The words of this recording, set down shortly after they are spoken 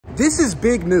This is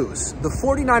big news. The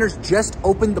 49ers just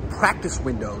opened the practice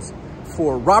windows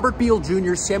for Robert Beal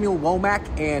Jr., Samuel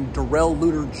Womack, and Darrell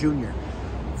Luter Jr.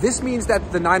 This means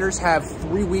that the Niners have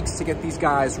 3 weeks to get these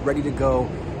guys ready to go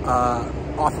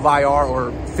off of IR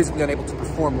or physically unable to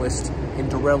perform list in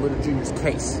Darrell Luter Jr.'s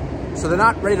case. So they're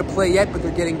not ready to play yet, but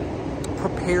they're getting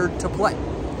prepared to play.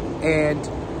 And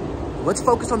let's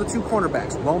focus on the two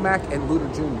cornerbacks, Womack and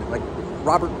Luter Jr. Like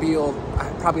Robert Beal,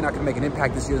 probably not going to make an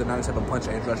impact this year. The Niners have a bunch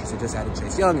of edge rushers. They just added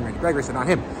Chase Young and Randy Gregory, so not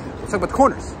him. Let's talk about the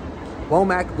corners.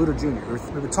 Womack, Luter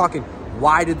Jr. We were talking,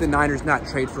 why did the Niners not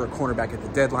trade for a cornerback at the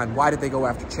deadline? Why did they go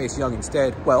after Chase Young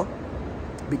instead? Well,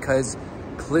 because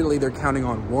clearly they're counting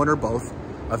on one or both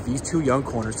of these two young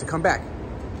corners to come back.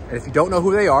 And if you don't know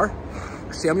who they are,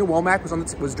 Samuel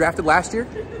Womack was drafted last year,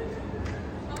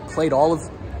 played all of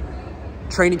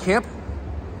training camp,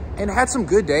 and had some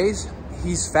good days.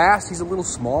 He's fast, he's a little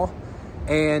small,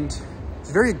 and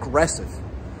he's very aggressive.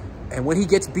 And when he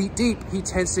gets beat deep, he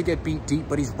tends to get beat deep,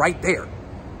 but he's right there.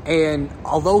 And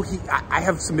although I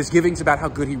have some misgivings about how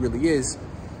good he really is,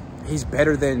 he's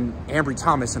better than Ambry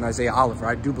Thomas and Isaiah Oliver.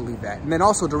 I do believe that. And then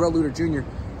also Darrell Luter Jr.,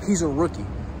 he's a rookie.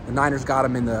 The Niners got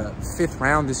him in the 5th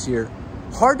round this year.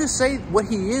 Hard to say what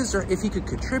he is or if he could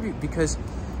contribute because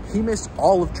he missed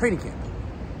all of training camp.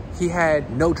 He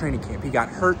had no training camp. He got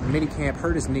hurt in minicamp,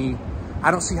 hurt his knee. I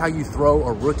don't see how you throw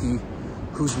a rookie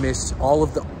who's missed all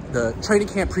of the training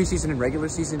camp, preseason, and regular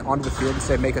season onto the field and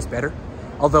say, make us better.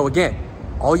 Although, again,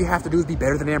 all you have to do is be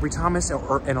better than Ambry Thomas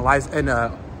and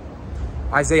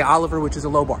Isaiah Oliver, which is a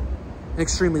low bar, an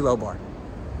extremely low bar.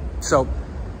 So,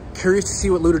 curious to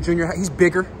see what Luter Jr. He's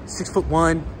bigger,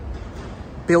 6'1",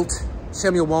 built.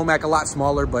 Samuel Womack a lot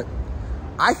smaller, but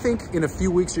I think in a few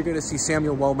weeks you're going to see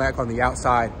Samuel Womack on the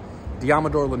outside,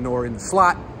 Deommodore Lenoir in the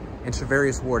slot, and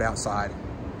Charvarius Ward outside.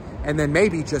 And then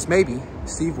maybe, just maybe,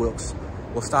 Steve Wilks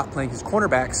will stop playing his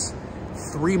cornerbacks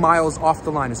 3 miles off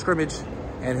the line of scrimmage,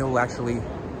 and he'll actually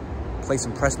play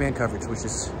some press man coverage, which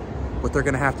is what they're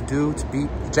going to have to do to beat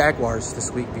the Jaguars this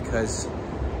week because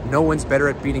no one's better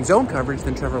at beating zone coverage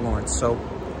than Trevor Lawrence. So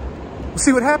we'll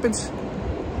see what happens.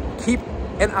 Keep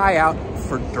an eye out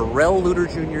for Darrell Luter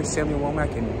Jr., Samuel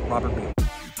Womack, and Robert Beal.